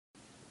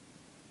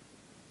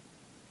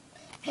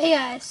Hey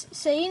guys,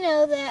 so you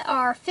know that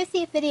our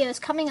 50th video is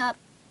coming up,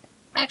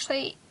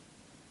 actually,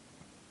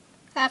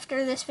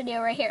 after this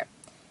video right here.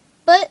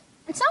 But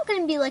it's not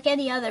going to be like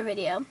any other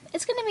video.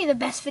 It's going to be the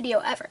best video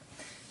ever.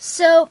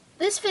 So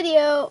this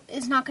video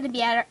is not going to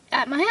be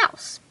at my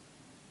house.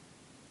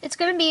 It's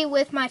going to be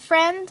with my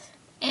friend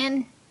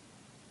and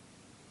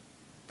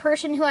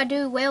person who I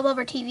do Whale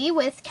Over TV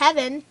with,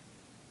 Kevin.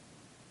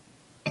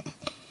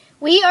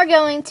 We are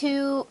going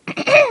to...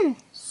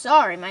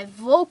 Sorry, my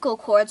vocal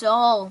cords are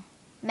all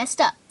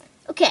messed up.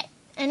 Okay,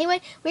 anyway,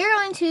 we are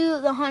going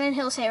to the Haunted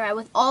Hills Hayride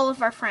with all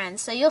of our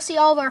friends. So you'll see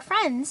all of our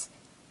friends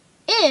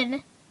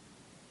in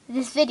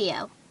this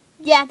video.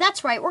 Yeah,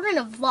 that's right, we're going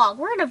to vlog.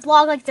 We're going to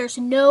vlog like there's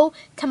no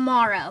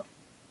tomorrow.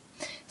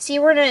 See,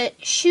 we're going to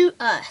shoot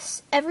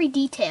us, every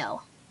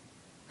detail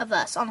of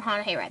us on the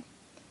Haunted Hayride.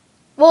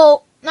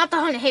 Well, not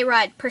the Haunted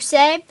Hayride per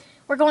se.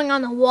 We're going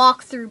on the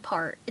walkthrough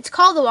part. It's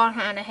called the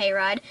Haunted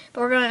Hayride, but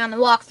we're going on the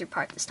walkthrough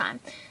part this time.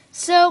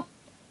 So,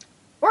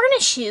 we're going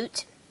to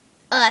shoot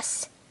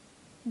us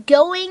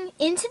going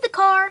into the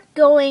car,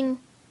 going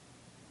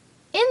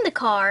in the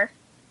car,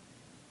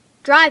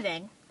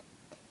 driving,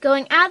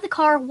 going out of the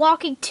car,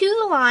 walking to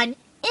the line,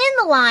 in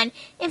the line,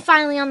 and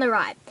finally on the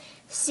ride.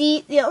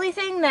 See, the only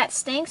thing that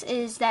stinks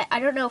is that I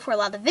don't know if we're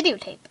allowed to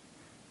videotape.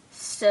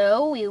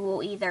 So, we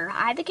will either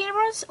hide the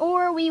cameras,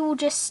 or we will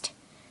just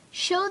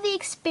show the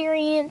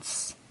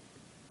experience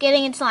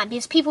getting into the line,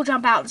 because people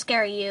jump out and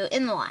scare you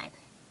in the line.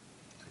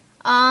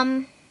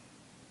 And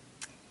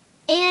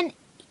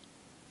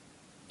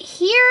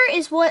here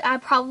is what I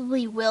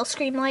probably will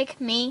scream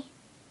like, me.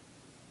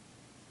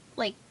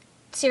 Like,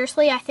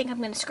 seriously, I think I'm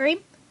going to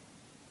scream.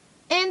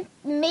 And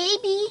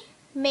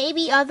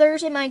maybe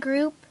others in my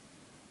group,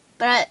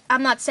 but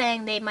I'm not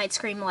saying they might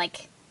scream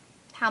like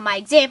how my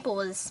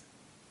example is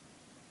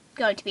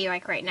going to be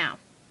like right now.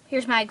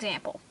 Here's my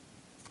example.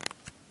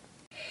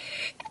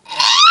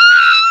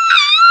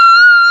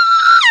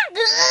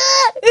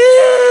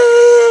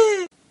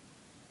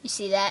 You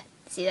see that?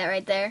 See that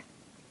right there?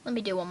 Let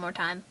me do one more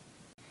time.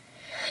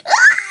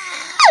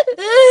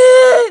 Mommy!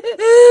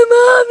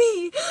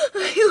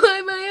 I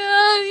want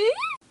my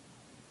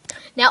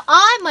mommy! Now,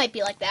 I might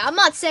be like that. I'm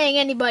not saying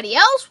anybody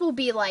else will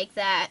be like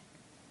that.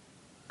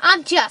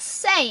 I'm just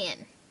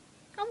saying.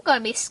 I'm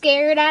gonna be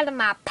scared out of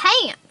my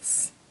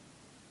pants.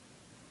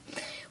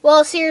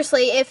 Well,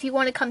 seriously, if you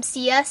want to come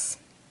see us,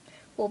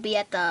 we'll be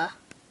at the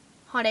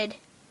Haunted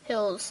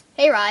Hills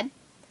Hayride.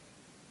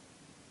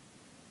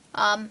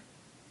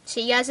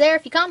 See you guys there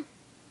if you come.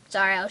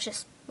 Sorry, I was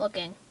just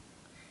looking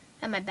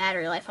at my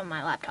battery life on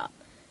my laptop.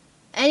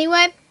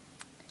 Anyway,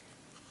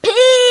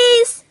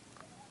 peace!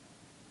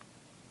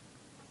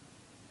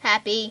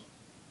 Happy.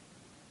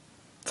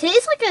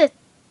 Today's like a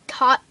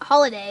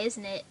holiday,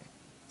 isn't it?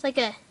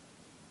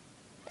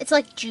 It's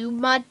like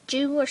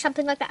Jumaju or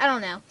something like that. I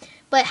don't know.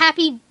 But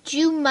happy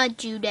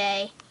Jumaju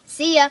Day.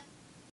 See ya.